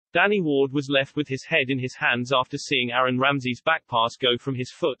Danny Ward was left with his head in his hands after seeing Aaron Ramsey's backpass go from his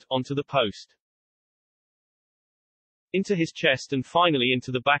foot, onto the post, into his chest and finally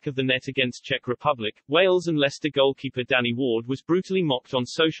into the back of the net against Czech Republic. Wales and Leicester goalkeeper Danny Ward was brutally mocked on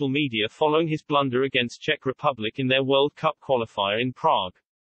social media following his blunder against Czech Republic in their World Cup qualifier in Prague.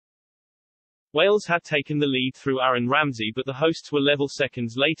 Wales had taken the lead through Aaron Ramsey, but the hosts were level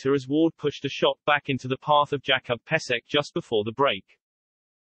seconds later as Ward pushed a shot back into the path of Jakub Pesek just before the break.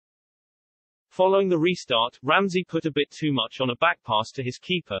 Following the restart, Ramsey put a bit too much on a backpass to his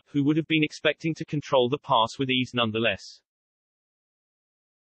keeper, who would have been expecting to control the pass with ease nonetheless.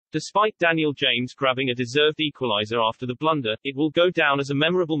 Despite Daniel James grabbing a deserved equaliser after the blunder, it will go down as a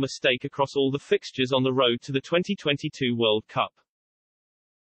memorable mistake across all the fixtures on the road to the 2022 World Cup.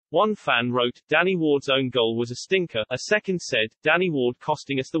 One fan wrote, "Danny Ward's own goal was a stinker." A second said, "Danny Ward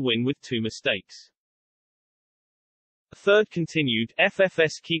costing us the win with 2 mistakes." A third continued,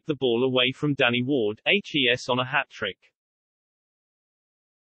 "FFS keep the ball away from Danny Ward, HES on a hat-trick."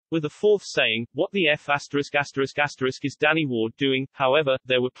 With a fourth saying, "What the F*** is Danny Ward doing?" However,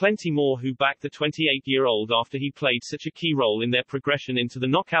 there were plenty more who backed the 28-year-old after he played such a key role in their progression into the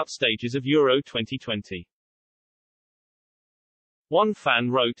knockout stages of Euro 2020. One fan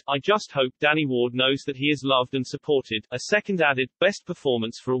wrote, "I just hope Danny Ward knows that he is loved and supported." A second added, "Best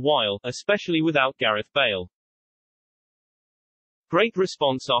performance for a while, especially without Gareth Bale. Great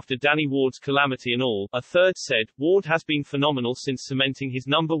response after Danny Ward's calamity and all." A third said, "Ward has been phenomenal since cementing his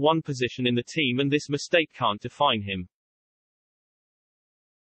number 1 position in the team, and this mistake can't define him."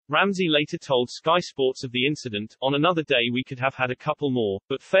 Ramsey later told Sky Sports of the incident, "On another day we could have had a couple more,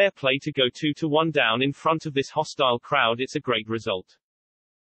 but fair play to go 2-1 down in front of this hostile crowd. It's a great result.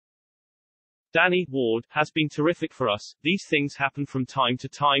 Danny Ward has been terrific for us. These things happen from time to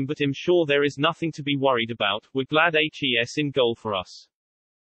time, but I'm sure there is nothing to be worried about. We're glad HES in goal for us.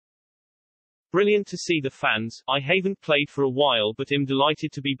 Brilliant to see the fans. I haven't played for a while, but I'm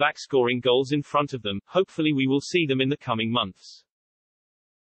delighted to be back scoring goals in front of them. Hopefully we will see them in the coming months."